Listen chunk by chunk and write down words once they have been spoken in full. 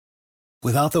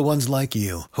Without the ones like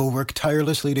you, who work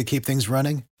tirelessly to keep things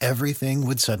running, everything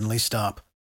would suddenly stop.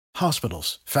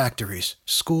 Hospitals, factories,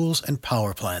 schools, and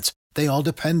power plants, they all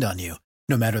depend on you.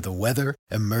 No matter the weather,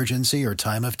 emergency, or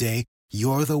time of day,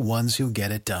 you're the ones who get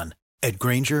it done. At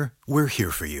Grainger, we're here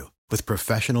for you with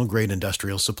professional-grade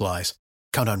industrial supplies.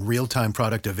 Count on real-time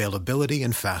product availability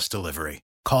and fast delivery.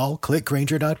 Call,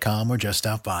 clickgrainger.com, or just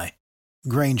stop by.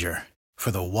 Grainger, for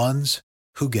the ones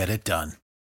who get it done.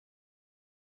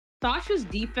 Sasha's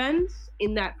defense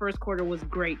in that first quarter was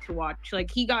great to watch.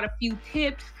 Like, he got a few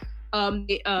tips,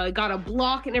 got a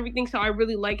block and everything. So I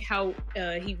really like how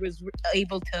he was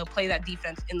able to play that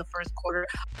defense in the first quarter.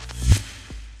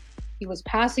 He was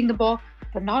passing the ball,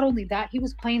 but not only that, he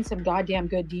was playing some goddamn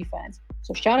good defense.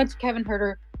 So shout out to Kevin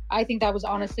Huerter. I think that was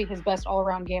honestly his best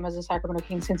all-around game as a Sacramento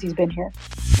King since he's been here.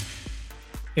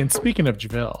 And speaking of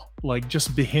JaVale, like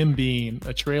just him being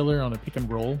a trailer on a pick and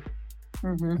roll,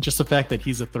 just the fact that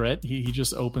he's a threat, he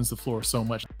just opens the floor so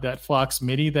much. That Fox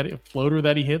midi, that floater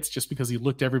that he hits, just because he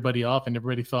looked everybody off and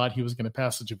everybody thought he was going to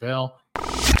pass to JaVale.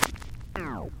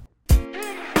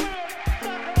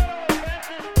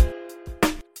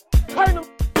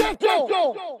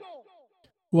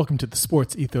 Welcome to the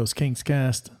Sports Ethos Kings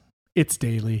Cast. It's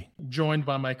daily. Joined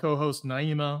by my co-hosts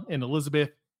Naima and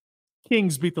Elizabeth.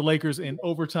 Kings beat the Lakers in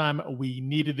overtime. We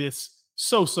needed this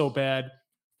so bad.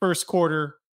 First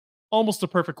quarter, almost a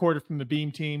perfect quarter from the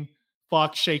Beam team.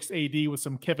 Fox shakes AD with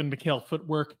some Kevin McHale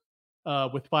footwork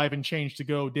with 5 and change to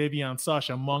go. Davion,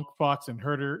 Sasha, Monk, Fox, and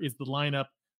Huerter is the lineup.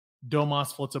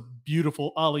 Domas floats a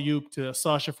beautiful alley-oop to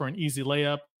Sasha for an easy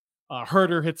layup.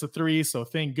 Huerter hits a 3, so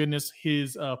thank goodness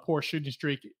his poor shooting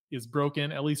streak is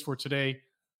broken, at least for today.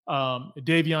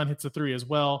 Davion hits a 3 as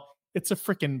well. It's a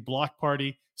freaking block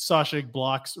party. Sasha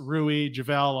blocks Rui,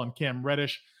 JaVale on Cam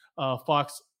Reddish.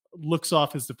 Fox looks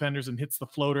off his defenders and hits the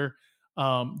floater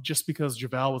just because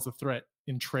JaVale was a threat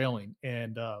in trailing.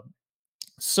 And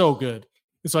so good.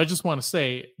 And so I just want to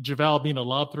say, JaVale being a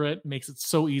lob threat makes it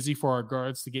so easy for our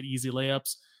guards to get easy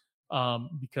layups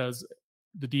because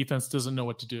the defense doesn't know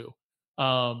what to do.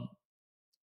 Naima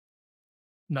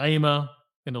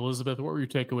and Elizabeth, what were your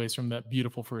takeaways from that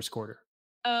beautiful first quarter?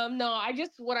 No,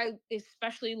 what I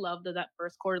especially loved of that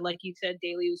first quarter, like you said,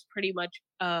 Daly, was pretty much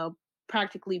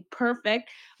practically perfect.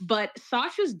 But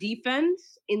Sasha's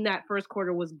defense in that first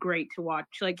quarter was great to watch.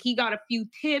 Like, he got a few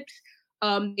tips,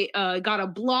 got a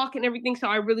block and everything. So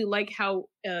I really like how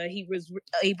he was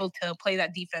able to play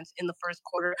that defense in the first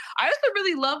quarter. I also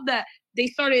really love that they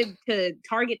started to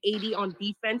target AD on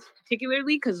defense,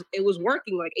 particularly because it was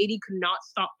working. Like, AD could not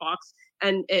stop Fox,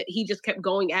 and he just kept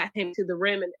going at him to the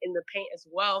rim and in the paint as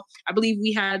well. I believe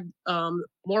we had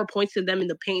more points than them in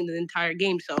the paint the entire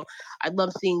game, so I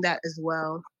love seeing that as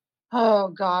well. Oh,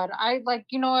 God.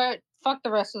 You know what? Fuck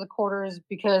the rest of the quarters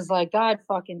because, like, God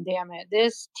fucking damn it.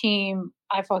 This team,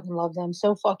 I fucking love them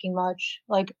so fucking much.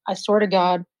 Like, I swear to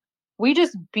God, we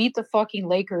just beat the fucking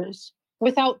Lakers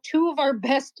without 2 of our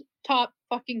best top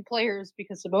fucking players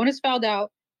because Sabonis fouled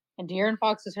out and De'Aaron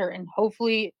Fox is hurt, and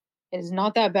hopefully it is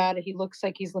not that bad. He looks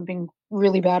like he's limping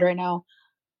really bad right now.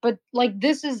 But, like,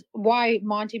 this is why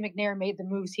Monte McNair made the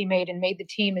moves he made and made the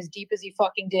team as deep as he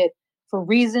fucking did for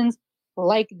reasons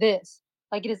like this.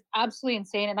 Like, it is absolutely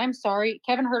insane. And I'm sorry,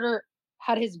 Kevin Huerter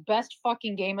had his best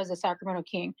fucking game as a Sacramento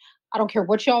King. I don't care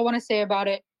what y'all want to say about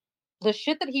it. The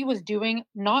shit that he was doing,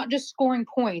 not just scoring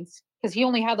points, because he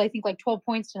only had, I think, like 12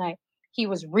 points tonight. He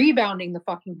was rebounding the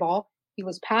fucking ball. He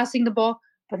was passing the ball.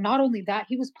 But not only that,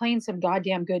 he was playing some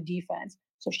goddamn good defense.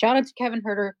 So shout out to Kevin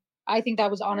Huerter. I think that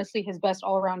was honestly his best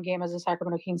all-around game as a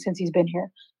Sacramento King since he's been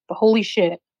here. But holy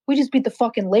shit, we just beat the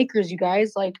fucking Lakers, you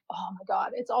guys. Like, oh my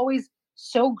God. It's always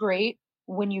so great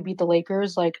when you beat the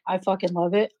Lakers. Like, I fucking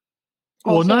love it.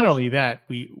 Well, also, not only that,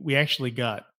 we actually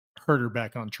got Huerter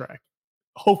back on track.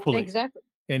 Hopefully. Exactly.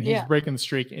 And he's breaking the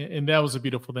streak. And that was a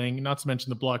beautiful thing, not to mention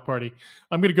the block party.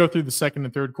 I'm going to go through the second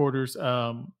and third quarters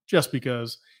just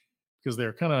because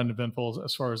they're kind of uneventful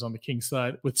as far as on the Kings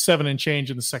side. With 7 and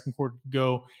change in the second quarter to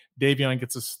go, Davion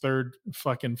gets his 3rd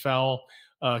fucking foul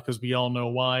because we all know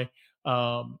why.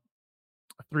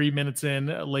 3 minutes in,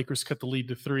 Lakers cut the lead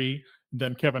to 3.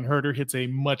 Then Kevin Huerter hits a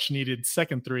much-needed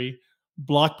second 3.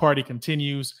 Block party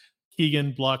continues.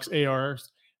 Keegan blocks ARs.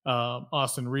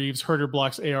 Austin Reeves. Huerter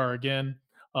blocks AR again.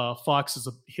 Fox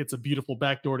hits a beautiful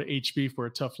backdoor to HB for a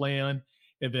tough lay-in.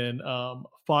 And then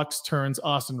Fox turns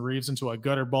Austin Reeves into a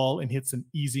gutter ball and hits an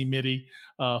easy midi.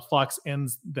 Fox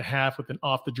ends the half with an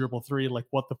off-the-dribble 3. Like,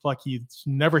 what the fuck? He's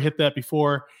never hit that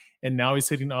before, and now he's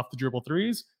hitting off-the-dribble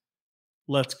 3s.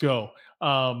 Let's go.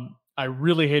 I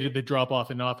really hated the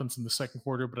drop-off in offense in the second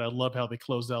quarter, but I love how they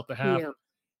closed out the half. Yeah.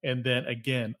 And then,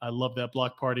 again, I love that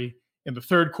block party. In the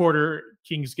third quarter,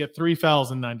 Kings get 3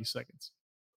 fouls in 90 seconds.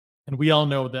 And we all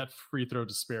know that free throw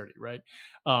disparity, right?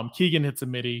 Keegan hits a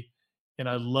midi, and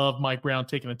I love Mike Brown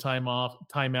taking a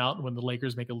timeout when the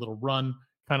Lakers make a little run,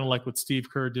 kind of like what Steve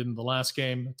Kerr did in the last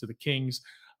game to the Kings.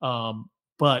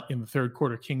 But in the third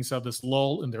quarter, Kings have this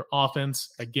lull in their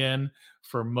offense again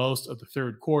for most of the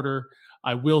third quarter.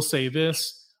 I will say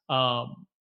this.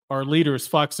 Our leaders,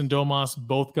 Fox and Domas,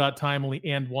 both got timely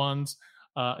and ones,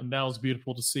 and that was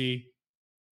beautiful to see.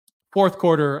 Fourth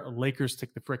quarter, Lakers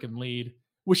take the freaking lead,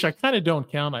 which I kind of don't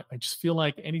count. I just feel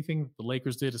like anything the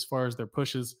Lakers did as far as their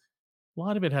pushes, a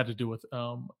lot of it had to do with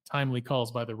timely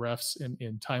calls by the refs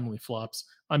and timely flops.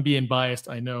 I'm being biased,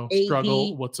 I know. AD.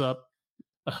 Struggle, what's up?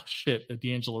 Oh, shit,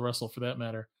 D'Angelo Russell for that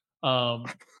matter.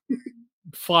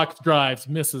 Fox drives,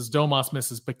 misses. Domas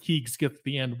misses, but Keegs gets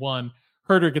the end one.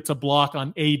 Herter gets a block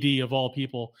on AD of all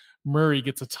people. Murray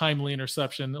gets a timely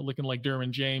interception looking like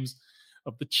Derwin James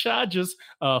of the Chargers.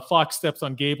 Fox steps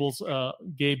on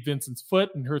Gabe Vincent's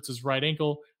foot and hurts his right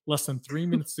ankle. Less than 3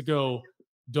 minutes to go,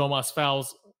 Domas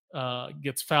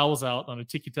gets fouls out on a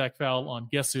ticky-tack foul on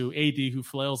guess who? AD, who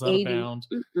flails out of bounds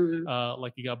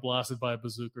like he got blasted by a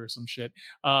bazooka or some shit.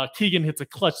 Keegan hits a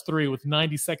clutch three with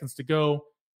 90 seconds to go,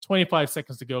 25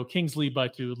 seconds to go. Kings lead by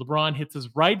 2. LeBron hits his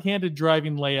right-handed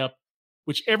driving layup,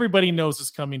 which everybody knows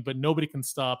is coming, but nobody can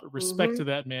stop. Respect to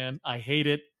that man. I hate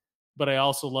it, but I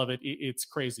also love it. It's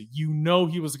crazy. You know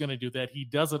he was going to do that. He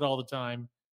does it all the time,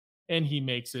 and he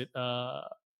makes it.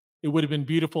 It would have been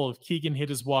beautiful if Keegan hit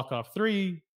his walk-off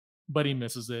three, but he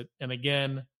misses it. And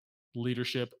again,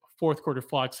 leadership. Fourth quarter,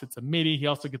 Fox hits a midi. He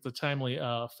also gets a timely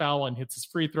foul and hits his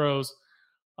free throws.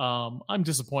 I'm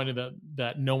disappointed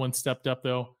that no one stepped up,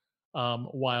 though,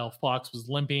 while Fox was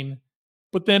limping.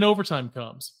 But then overtime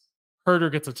comes.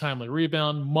 Herter gets a timely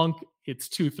rebound. Monk hits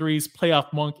 2 threes.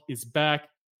 Playoff Monk is back.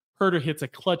 Herter hits a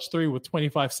clutch three with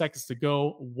 25 seconds to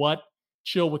go. What?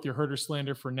 Chill with your Herter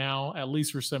slander for now, at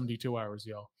least for 72 hours,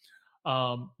 y'all.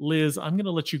 Liz, I'm going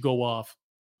to let you go off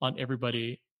on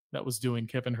everybody that was doing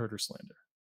Kevin Herter slander.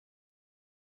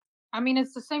 I mean,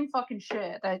 it's the same fucking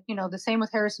shit that, the same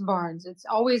with Harrison Barnes. It's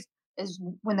always is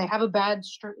when they have a bad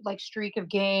streak of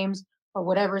games or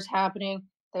whatever's happening,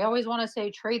 they always want to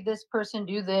say, trade this person,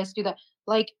 do this, do that.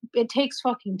 Like, it takes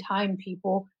fucking time,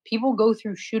 people. People go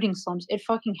through shooting slumps. It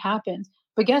fucking happens.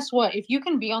 But guess what? If you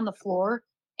can be on the floor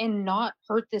and not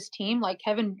hurt this team like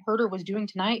Kevin Herter was doing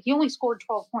tonight, he only scored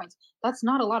 12 points. That's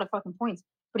not a lot of fucking points,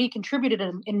 but he contributed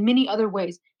in many other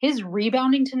ways. His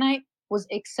rebounding tonight was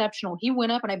exceptional. He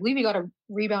went up, and I believe he got a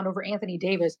rebound over Anthony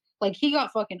Davis. Like, he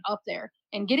got fucking up there.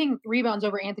 And getting rebounds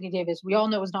over Anthony Davis, we all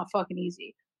know is not fucking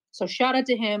easy. So shout out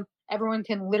to him. Everyone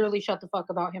can literally shut the fuck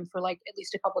about him for like at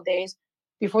least a couple of days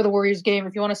before the Warriors game.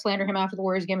 If you want to slander him after the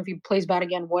Warriors game, if he plays bad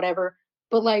again, whatever.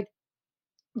 But like,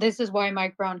 this is why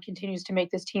Mike Brown continues to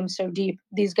make this team so deep.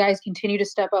 These guys continue to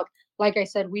step up. Like I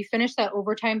said, we finished that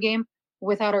overtime game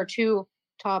without our 2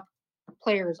 top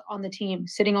players on the team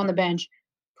sitting on the bench.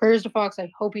 Prayers to Fox.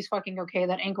 I hope he's fucking okay.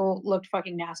 That ankle looked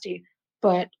fucking nasty.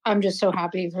 But I'm just so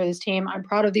happy for this team. I'm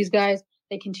proud of these guys.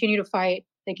 They continue to fight.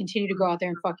 They continue to go out there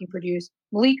and fucking produce.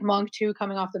 Malik Monk, too,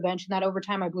 coming off the bench in that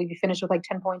overtime. I believe he finished with like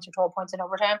 10 points or 12 points in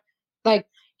overtime. Like,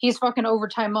 he's fucking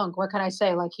overtime Monk. What can I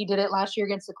say? Like, he did it last year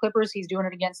against the Clippers. He's doing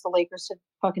it against the Lakers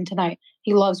fucking tonight.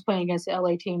 He loves playing against the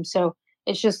LA team. So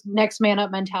it's just next man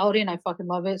up mentality, and I fucking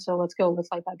love it. So let's go with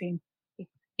like that being.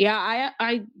 Yeah,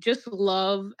 I just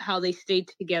love how they stayed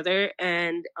together,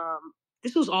 and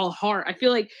this was all hard. I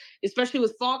feel like, especially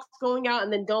with Fox going out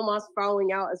and then Domas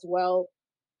following out as well,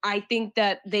 I think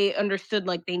that they understood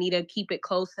like they need to keep it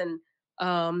close, and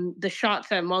the shots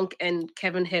that Monk and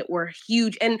Kevin hit were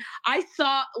huge. And I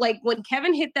saw like when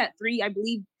Kevin hit that 3, I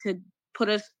believe to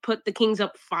put the Kings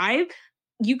up 5,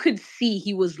 you could see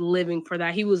he was living for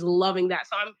that. He was loving that.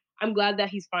 So I'm glad that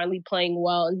he's finally playing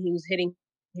well and he was hitting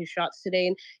his shots today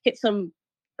and hit some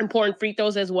important free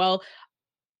throws as well.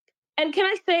 And can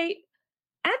I say,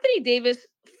 Anthony Davis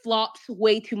flops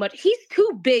way too much. He's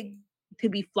too big to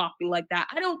be flopping like that.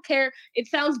 I don't care. It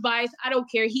sounds biased. I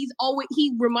don't care. He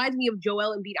reminds me of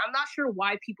Joel Embiid. I'm not sure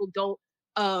why people don't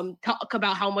talk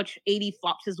about how much AD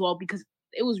flops as well, because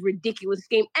it was ridiculous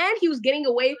game. And he was getting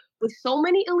away with so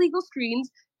many illegal screens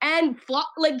and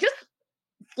just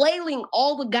flailing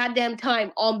all the goddamn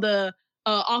time on the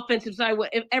offensive side.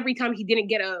 Every time he didn't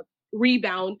get a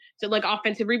rebound, so like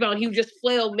offensive rebound, he would just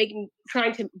flail,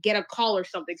 trying to get a call or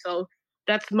something. So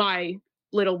that's my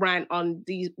little rant on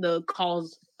the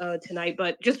calls tonight.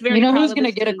 But just very. You know who's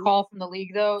gonna get a call from the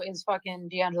league though is fucking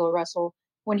D'Angelo Russell.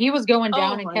 When he was going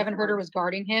down and Kevin Herter was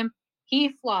guarding him, he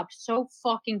flopped so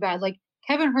fucking bad. Like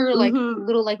Kevin Herter, like a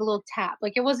little tap.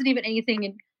 Like it wasn't even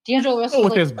anything D'Angelo Russell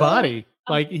with was like, his body.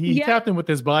 Like he tapped him with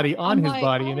his body on I'm his like,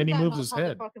 body, how and then is he that moves not his called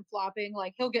head. fucking flopping?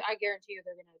 Like he'll get. I guarantee you,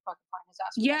 they're gonna fucking find his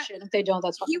ass for Yeah. that shit. If they don't,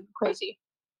 that's fucking crazy.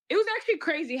 It was actually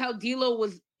crazy how D'Lo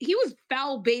was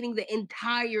foul baiting the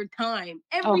entire time.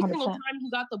 Every single 100%. time he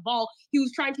got the ball, he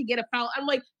was trying to get a foul. I'm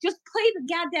like, just play the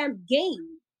goddamn game.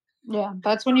 Yeah,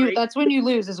 that's when you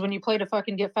lose, is when you play to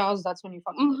fucking get fouls. That's when you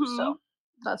fucking lose. So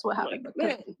that's what happened.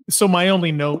 So my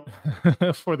only note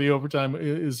for the overtime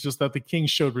is just that the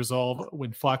Kings showed resolve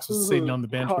when Fox was sitting on the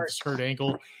bench with his hurt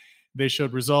ankle. They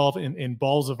showed resolve in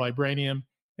balls of vibranium,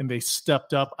 and they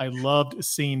stepped up. I loved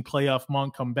seeing playoff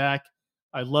Monk come back.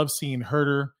 I love seeing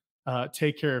Herter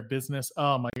take care of business.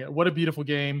 Oh my God, what a beautiful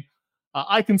game.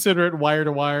 I consider it wire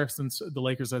to wire since the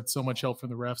Lakers had so much help from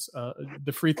the refs.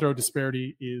 The free throw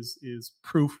disparity is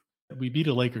proof that we beat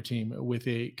a Laker team with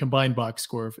a combined box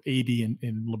score of AD and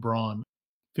LeBron,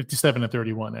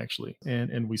 57-31 actually,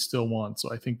 and we still won.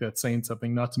 So I think that's saying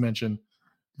something. Not to mention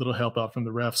little help out from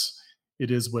the refs.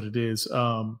 It is what it is.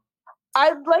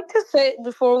 I'd like to say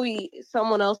before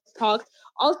someone else talks.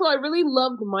 Also, I really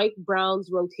loved Mike Brown's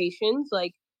rotations.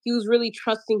 Like he was really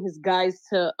trusting his guys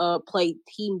to play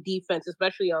team defense,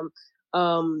 especially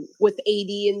with AD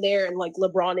in there and like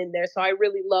LeBron in there. So I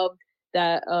really loved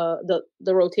that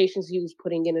the rotations he was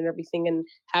putting in and everything, and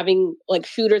having like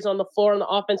shooters on the floor on the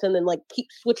offense, and then like keep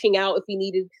switching out if he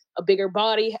needed a bigger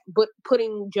body, but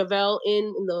putting JaVale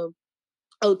in the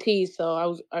OT.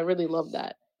 So I really love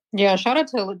that. Yeah, shout out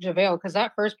to JaVale, because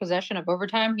that first possession of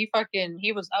overtime,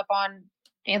 he was up on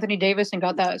Anthony Davis and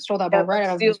stole that ball right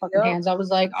out of his fucking hands. I was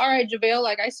like, all right, JaVale,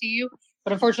 like I see you.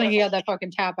 But unfortunately, he had that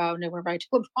fucking tap out and it went right to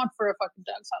LeBron for a fucking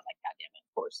dunk. So I was like, God damn it,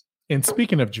 of course. And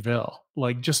speaking of JaVale,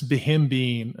 like just him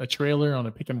being a trailer on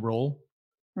a pick and roll,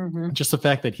 just the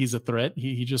fact that he's a threat,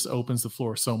 he just opens the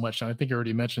floor so much. And I think I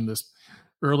already mentioned this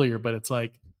earlier, but it's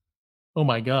like, oh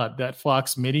my God, that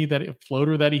Fox midi, that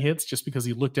floater that he hits just because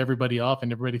he looked everybody off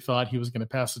and everybody thought he was going to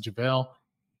pass to JaVale.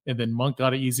 And then Monk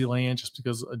got an easy lay-in just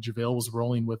because JaVale was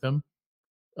rolling with him.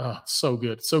 Oh, so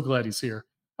good. So glad he's here.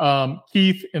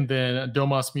 Keith, and then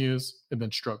Domas Muse, and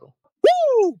then Struggle.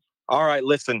 Woo! All right,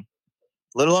 listen.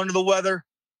 A little under the weather.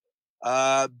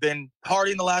 Been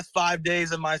partying the last 5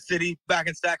 days in my city, back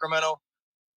in Sacramento.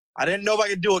 I didn't know if I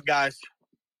could do it, guys.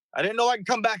 I didn't know I could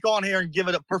come back on here and give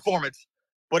it a performance.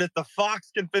 But if the Fox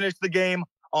can finish the game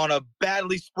on a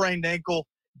badly sprained ankle,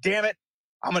 damn it,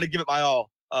 I'm going to give it my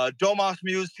all. Domas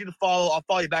Muse, see the follow. I'll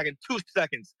follow you back in 2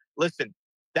 seconds. Listen,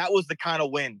 that was the kind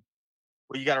of win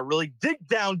where you got to really dig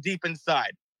down deep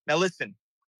inside. Now, listen,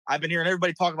 I've been hearing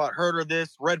everybody talk about Herter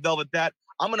this, Red Velvet that.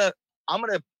 I'm gonna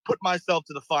put myself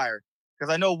to the fire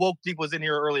because I know Woke Deep was in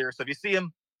here earlier. So if you see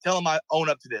him, tell him I own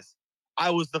up to this. I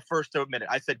was the first to admit it.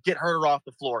 I said, get Herter off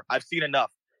the floor. I've seen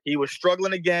enough. He was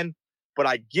struggling again. But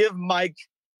I give Mike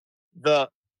the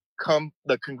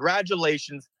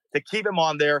congratulations to keep him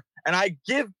on there. And I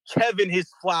give Kevin his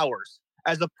flowers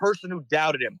as a person who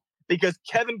doubted him, because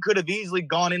Kevin could have easily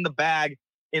gone in the bag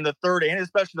in the third and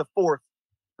especially the fourth,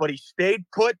 but he stayed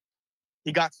put.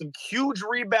 He got some huge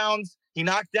rebounds. He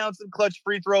knocked down some clutch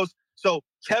free throws. So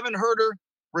Kevin Herter,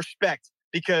 respect,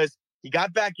 because he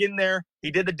got back in there. He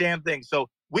did the damn thing. So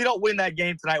we don't win that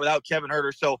game tonight without Kevin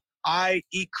Herter. So I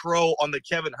eat crow on the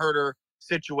Kevin Herter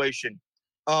situation.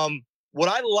 What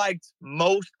I liked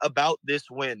most about this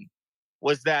win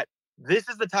was that this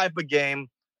is the type of game.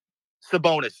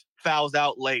 Sabonis fouls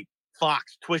out late.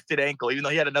 Fox twisted ankle, even though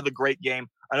he had another great game,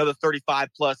 another 35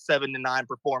 plus 7-9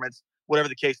 performance, whatever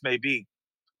the case may be.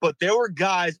 But there were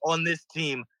guys on this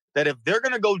team that if they're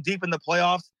going to go deep in the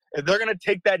playoffs, if they're going to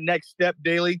take that next step,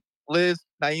 Daly, Liz,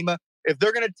 Naima, if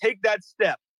they're going to take that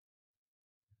step,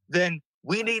 then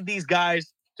we need these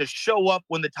guys to show up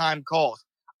when the time calls.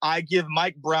 I give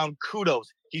Mike Brown kudos.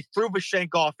 He threw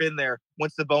Vashenkov in there when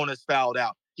Sabonis fouled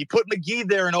out. He put McGee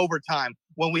there in overtime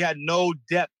when we had no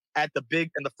depth at the big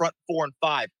and the front 4 and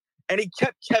 5. And he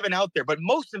kept Kevin out there. But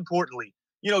most importantly,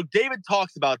 David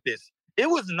talks about this. It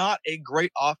was not a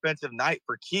great offensive night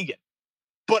for Keegan.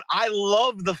 But I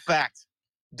love the fact,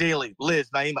 Daly, Liz,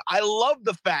 Naima, I love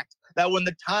the fact that when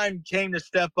the time came to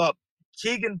step up,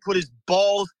 Keegan put his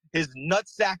balls, his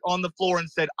nutsack on the floor and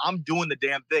said, I'm doing the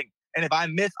damn thing. And if I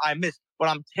miss, I miss. But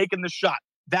I'm taking the shot.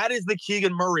 That is the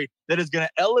Keegan Murray that is going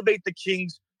to elevate the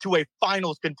Kings to a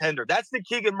finals contender. That's the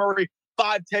Keegan Murray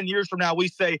 5-10 years from now. We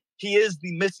say he is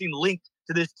the missing link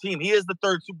to this team. He is the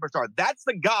third superstar. That's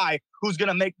the guy who's going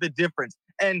to make the difference.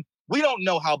 And we don't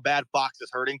know how bad Fox is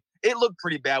hurting. It looked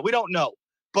pretty bad. We don't know.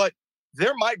 But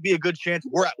there might be a good chance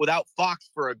we're without Fox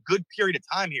for a good period of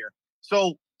time here.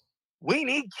 So we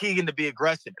need Keegan to be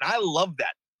aggressive. And I love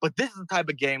that. But this is the type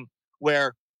of game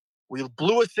where we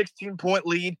blew a 16-point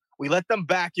lead. We let them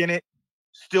back in it,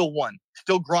 still won,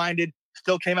 still grinded,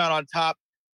 still came out on top.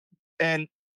 And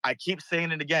I keep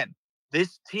saying it again.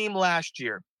 This team last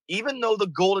year, even though the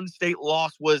Golden State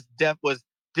loss was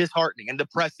disheartening and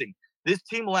depressing, this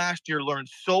team last year learned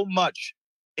so much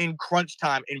in crunch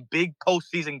time, in big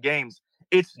postseason games.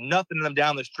 It's nothing to them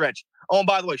down the stretch. Oh, and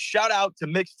by the way, shout out to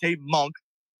Mixtape Monk,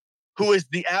 who is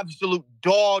the absolute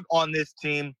dog on this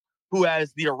team, who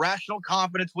has the irrational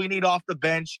confidence we need off the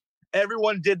bench.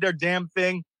 Everyone did their damn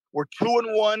thing. We're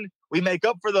 2-1. We make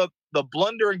up for the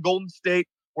blunder in Golden State.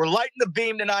 We're lighting the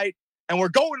beam tonight, and we're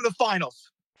going to the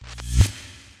finals.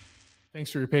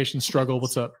 Thanks for your patience, Struggle.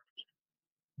 What's up?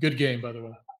 Good game, by the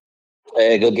way.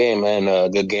 Hey, good game,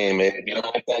 man. Good game. If you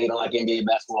don't like that, you don't like NBA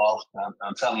basketball.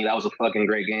 I'm telling you, that was a fucking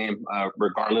great game.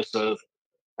 Regardless of,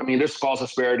 I mean, there's false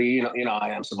asperity. You know, I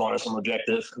am Sabonis, some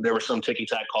objective. There were some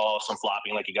ticky-tack calls, some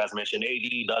flopping, like you guys mentioned.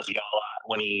 AD does yell a lot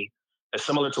when it's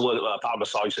similar to what Pau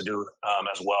Gasol used to do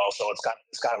as well. So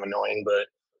it's kind of annoying. But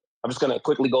I'm just gonna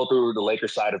quickly go through the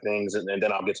Lakers side of things, and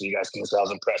then I'll get to you guys. So I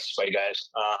was impressed by you guys.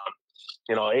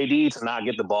 You know, AD to not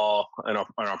get the ball on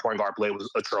our point guard play was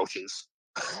atrocious.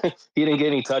 He didn't get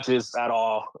any touches at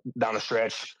all down the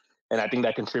stretch, and I think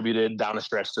that contributed down the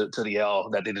stretch to the L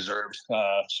that they deserved.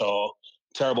 So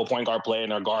terrible point guard play,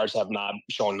 and our guards have not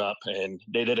shown up, and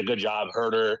they did a good job.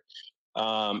 Herder,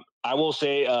 I will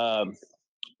say,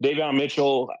 Davion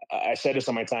Mitchell, I said this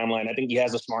on my timeline. I think he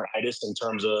has a smart-itis in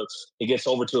terms of he gets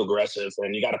over too aggressive,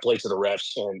 and you got to play to the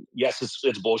refs. And yes,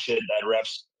 it's bullshit that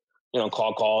refs,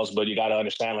 call calls, but you got to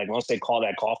understand, like, once they call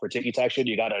that call for ticky-tack shit,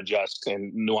 you got to adjust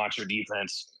and nuance your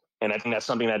defense. And I think that's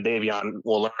something that Davion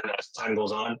will learn as time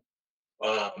goes on.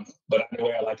 But either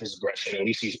way, I like his aggression. At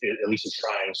least he's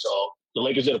trying. So the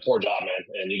Lakers did a poor job, man,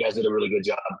 and you guys did a really good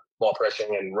job ball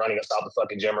pressuring and running us out the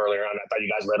fucking gym earlier on. I thought you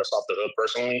guys let us off the hook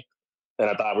personally, and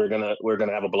I thought we were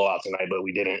gonna have a blowout tonight, but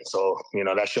we didn't. So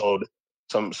that showed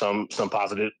some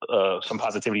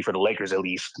positivity for the Lakers at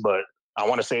least. But I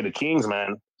want to say the Kings,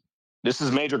 man, this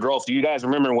is major growth. Do you guys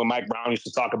remember when Mike Brown used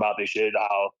to talk about this shit?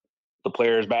 How the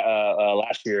players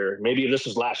last year, maybe this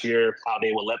was last year, how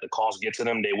they would let the calls get to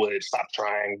them. They would stop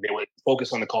trying. They would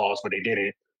focus on the calls, but they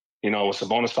didn't. When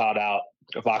Sabonis fouled out,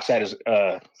 Fox is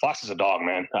a dog,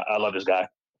 man. I love this guy.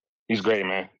 He's great,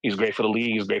 man. He's great for the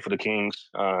league. He's great for the Kings.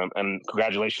 And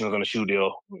congratulations on the shoe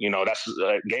deal. That's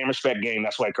game respect game.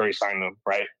 That's why Curry signed him,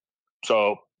 right?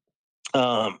 So,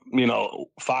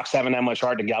 Fox having that much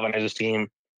heart to galvanize his team.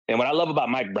 And what I love about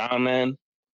Mike Brown, man,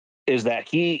 is that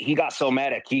he got so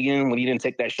mad at Keegan when he didn't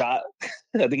take that shot.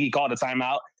 I think he called a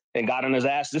timeout and got on his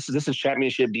ass. This is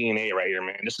championship DNA right here,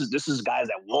 man. This is guys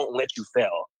that won't let you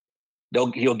fail.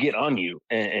 He'll get on you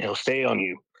and he'll stay on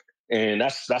you, and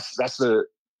that's the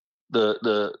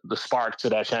spark to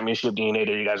that championship DNA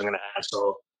that you guys are gonna have.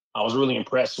 So I was really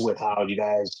impressed with how you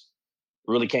guys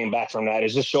really came back from that. It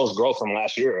just shows growth from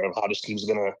last year of how this team's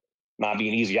gonna not be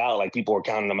an easy out. Like, people were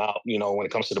counting them out, when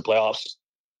it comes to the playoffs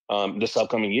this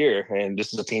upcoming year. And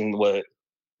this is a team with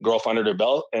growth under their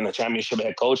belt and a championship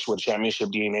head coach with championship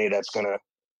DNA that's gonna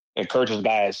encourage his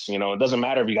guys. It doesn't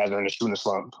matter if you guys are in a shooting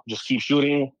slump. Just keep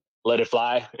shooting, let it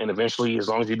fly, and eventually, as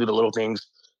long as you do the little things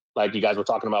like you guys were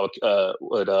talking about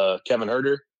with Kevin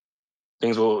Herter,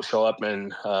 things will show up,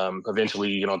 and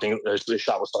eventually, the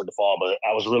shot will start to fall. But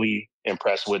I was really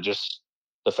impressed with just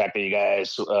the fact that you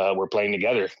guys were playing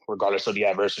together, regardless of the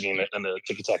adversity and the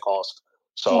ticky-tack calls.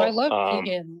 So I love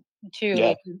Keegan too. Yeah.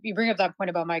 Like, you bring up that point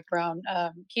about Mike Brown.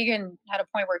 Keegan had a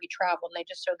point where he traveled, and they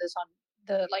just showed this on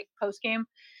the post game.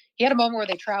 He had a moment where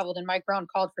they traveled, and Mike Brown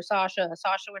called for Sasha.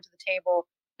 Sasha went to the table,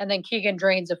 and then Keegan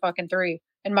drains a fucking three.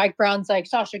 And Mike Brown's like,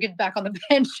 Sasha, get back on the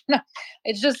bench.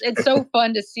 It's so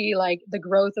fun to see, like, the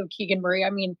growth of Keegan Murray.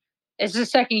 I mean, it's his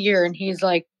second year, and he's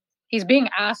being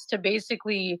asked to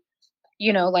basically,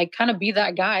 kind of be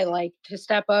that guy, like, to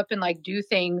step up and, like, do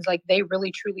things. Like, they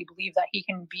really truly believe that he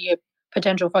can be a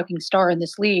potential fucking star in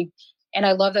this league. And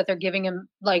I love that they're giving him,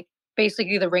 like,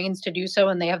 basically the reins to do so,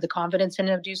 and they have the confidence in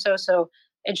him to do so. So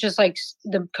it's just like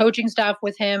the coaching staff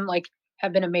with him, like,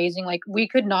 have been amazing. Like, we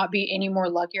could not be any more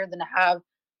luckier than to have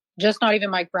just not even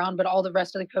Mike Brown, but all the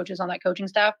rest of the coaches on that coaching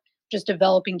staff just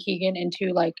developing Keegan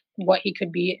into, like, what he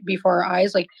could be before our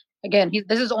eyes. Like, again,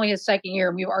 this is only his second year,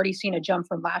 and we've already seen a jump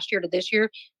from last year to this year.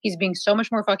 He's being so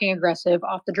much more fucking aggressive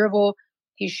off the dribble.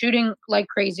 He's shooting like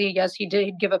crazy. Yes, he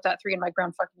did give up that three, and Mike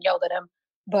Brown fucking yelled at him.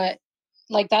 But,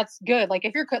 like, that's good. Like,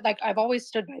 if you're like, I've always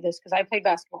stood by this because I played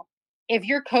basketball. If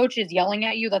your coach is yelling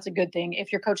at you, that's a good thing.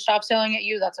 If your coach stops yelling at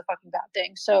you, that's a fucking bad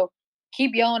thing. So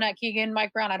keep yelling at Keegan,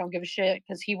 Mike Brown. I don't give a shit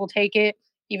because he will take it,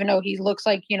 even though he looks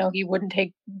like, he wouldn't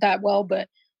take that well, but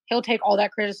he'll take all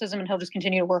that criticism and he'll just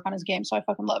continue to work on his game. So I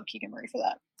fucking love Keegan Murray for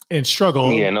that. And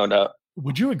struggle. Yeah, no doubt.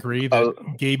 Would you agree that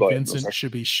Gabe go ahead, Vincent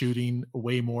should be shooting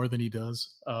way more than he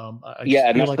does? I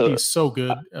Yeah, just feel like he's so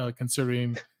good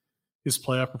considering his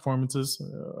playoff performances.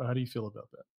 How do you feel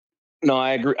about that? No,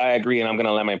 I agree, and I'm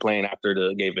gonna let my plane after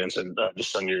the Gabe Vincent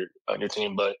just on your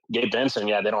team. But Gabe Vincent,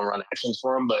 yeah, they don't run actions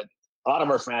for him. But a lot of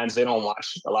our fans, they don't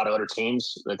watch a lot of other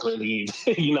teams. Clearly,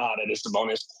 you know how that is,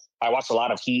 Sabonis. I watched a lot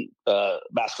of Heat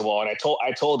basketball, and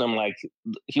I told him like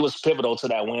he was pivotal to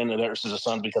that win versus the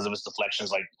Suns because of his deflections.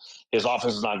 Like his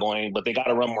offense is not going, but they got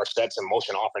to run more sets and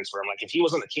motion offense for him. Like if he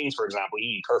was on the Kings, for example,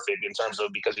 he'd be perfect in terms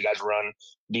of because you guys run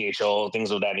DHO, things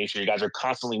of that nature. You guys are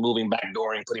constantly moving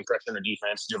backdooring, putting pressure on the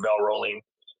defense. JaVale rolling,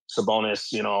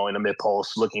 Sabonis, in the mid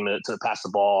post, looking to pass the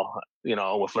ball,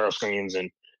 with flare screens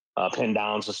and pin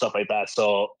downs and stuff like that.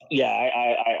 So yeah,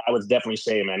 I would definitely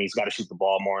say, man, he's got to shoot the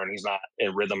ball more, and he's not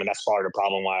in rhythm, and that's part of the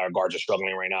problem why our guards are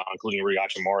struggling right now, including Rui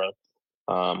Hachimura,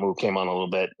 who came on a little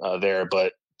bit there.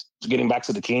 But getting back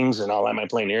to the Kings, and I'll let my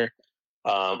plane here.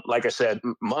 Like I said,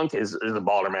 Monk is a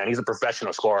baller, man. He's a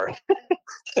professional scorer.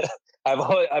 I've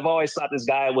always thought this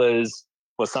guy was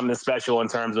something special in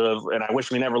terms of, and I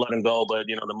wish we never let him go. But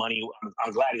the money,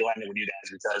 I'm glad he landed with you guys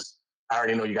because I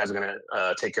already know you guys are going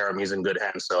to take care of him. He's in good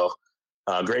hands. So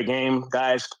great game,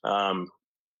 guys.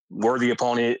 Worthy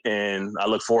opponent. And I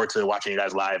look forward to watching you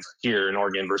guys live here in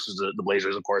Oregon versus the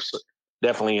Blazers, of course.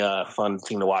 Definitely a fun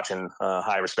team to watch and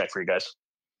high respect for you guys.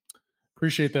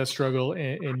 Appreciate that struggle.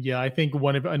 And yeah, I think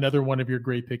another one of your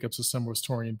great pickups this summer was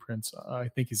Taurean Prince. I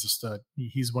think he's a stud.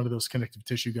 He's one of those connective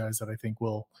tissue guys that I think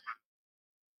will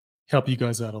help you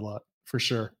guys out a lot. For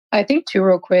sure. I think too,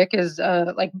 real quick, is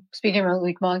like speaking of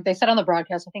Malik Monk, they said on the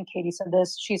broadcast, I think Katie said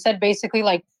this. She said basically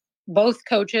like both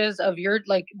coaches of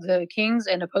the Kings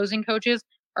and opposing coaches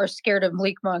are scared of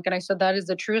Malik Monk. And I said that is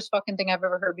the truest fucking thing I've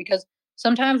ever heard, because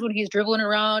sometimes when he's dribbling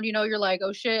around, you're like,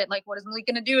 oh shit, like what is Malik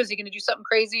gonna do? Is he gonna do something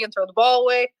crazy and throw the ball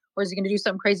away? Or is he gonna do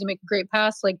something crazy, make a great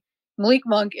pass? Like Malik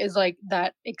Monk is like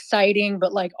that exciting,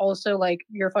 but like also like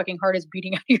your fucking heart is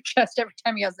beating out of your chest every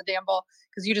time he has the damn ball,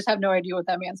 because you just have no idea what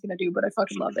that man's going to do, but I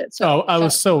fucking love it. So I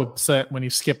was so upset when he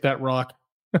skipped that rock,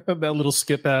 that little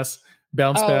skip pass,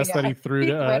 bounce pass that he threw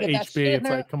to HB. It's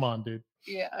like, come on, dude.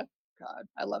 Yeah, God,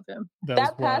 I love him.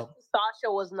 That pass to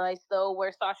Sasha was nice, though,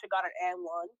 where Sasha got an and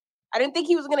one. I didn't think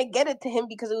he was going to get it to him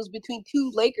because it was between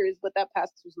two Lakers, but that pass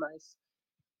was nice.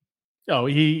 Oh,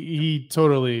 he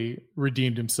totally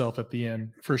redeemed himself at the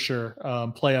end, for sure.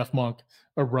 Playoff Monk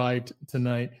arrived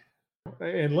tonight.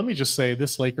 And let me just say,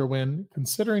 this Laker win,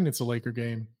 considering it's a Laker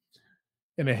game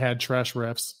and it had trash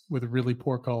refs with really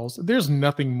poor calls, there's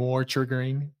nothing more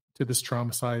triggering to this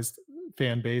traumatized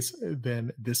fan base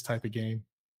than this type of game.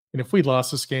 And if we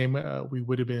lost this game, we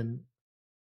would have been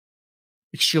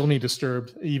extremely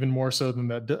disturbed, even more so than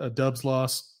that Dubs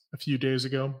loss a few days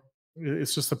ago.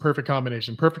 It's just a perfect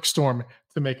combination, perfect storm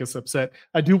to make us upset.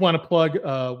 I do want to plug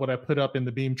what I put up in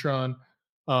the Beamtron,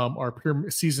 our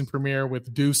season premiere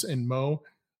with Deuce and Mo.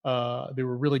 They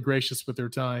were really gracious with their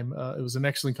time. It was an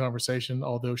excellent conversation,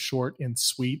 although short and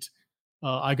sweet.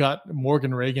 I got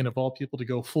Morgan Reagan, of all people, to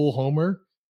go full Homer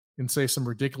and say some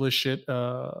ridiculous shit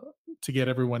to get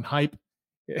everyone hype.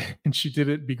 And she did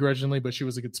it begrudgingly, but she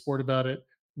was a good sport about it.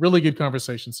 Really good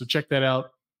conversation. So check that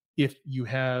out if you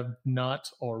have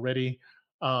not already.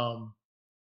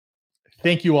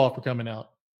 Thank you all for coming out.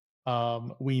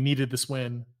 We needed this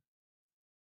win.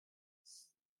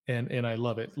 And I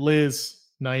love it. Liz,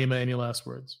 Naima, any last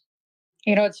words?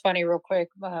 It's funny, real quick.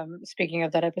 Speaking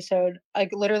of that episode,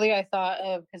 like literally I thought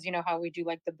of, because how we do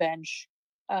like the bench,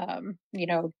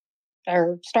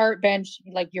 our start bench,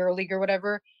 like EuroLeague or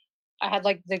whatever. I had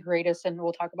like the greatest, and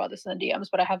we'll talk about this in the DMs,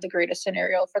 but I have the greatest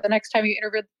scenario for the next time you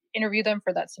interview them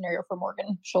for that scenario for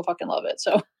Morgan. She'll fucking love it.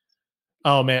 So.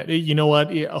 Oh man, you know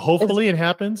what? Hopefully it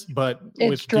happens, but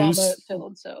it's drama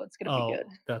filled, so it's gonna be good.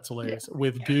 That's hilarious. Yeah.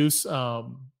 With Deuce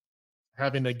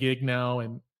having a gig now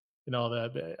and all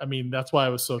that. I mean, that's why I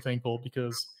was so thankful,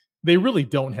 because they really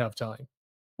don't have time.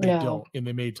 They don't, and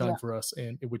they made time for us,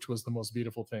 and which was the most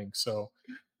beautiful thing. So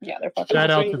yeah, they're fucking shout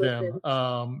out to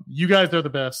them. You guys are the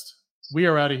best. We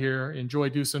are out of here. Enjoy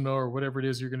Deuce and Mo or whatever it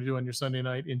is you're going to do on your Sunday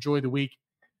night. Enjoy the week.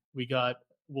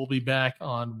 We'll be back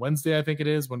on Wednesday, I think it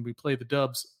is, when we play the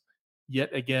Dubs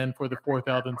yet again for the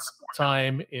 4,000th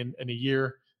time in a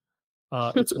year.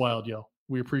 It's wild, yo.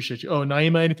 We appreciate you. Oh,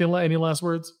 Naima, any last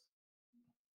words?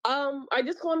 I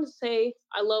just wanted to say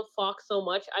I love Fox so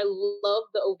much. I love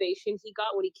the ovation he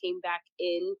got when he came back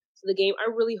into the game. I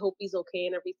really hope he's okay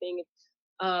and everything.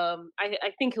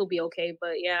 I think he'll be okay,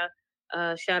 but yeah.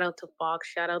 Shout out to Fox.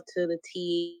 Shout out to the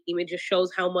team. It just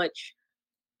shows how much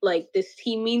like this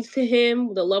team means to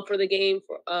him, the love for the game,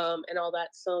 for and all that.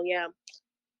 So yeah,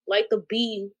 like the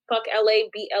B, fuck LA,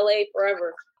 beat LA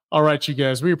forever. All right, you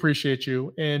guys, we appreciate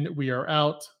you, and we are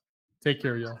out. Take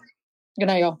care, y'all. Good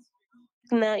night, y'all.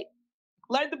 Good night.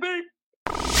 Like the beat.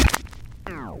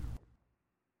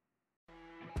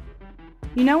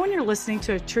 You know when you're listening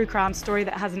to a true crime story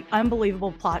that has an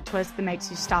unbelievable plot twist that makes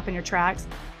you stop in your tracks?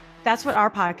 That's what our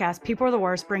podcast, People Are the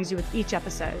Worst, brings you with each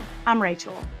episode. I'm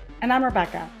Rachel. And I'm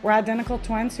Rebecca. We're identical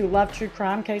twins who love true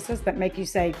crime cases that make you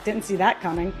say, didn't see that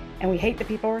coming, and we hate the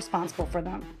people responsible for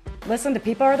them. Listen to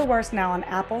People Are the Worst now on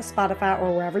Apple, Spotify,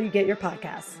 or wherever you get your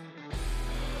podcasts.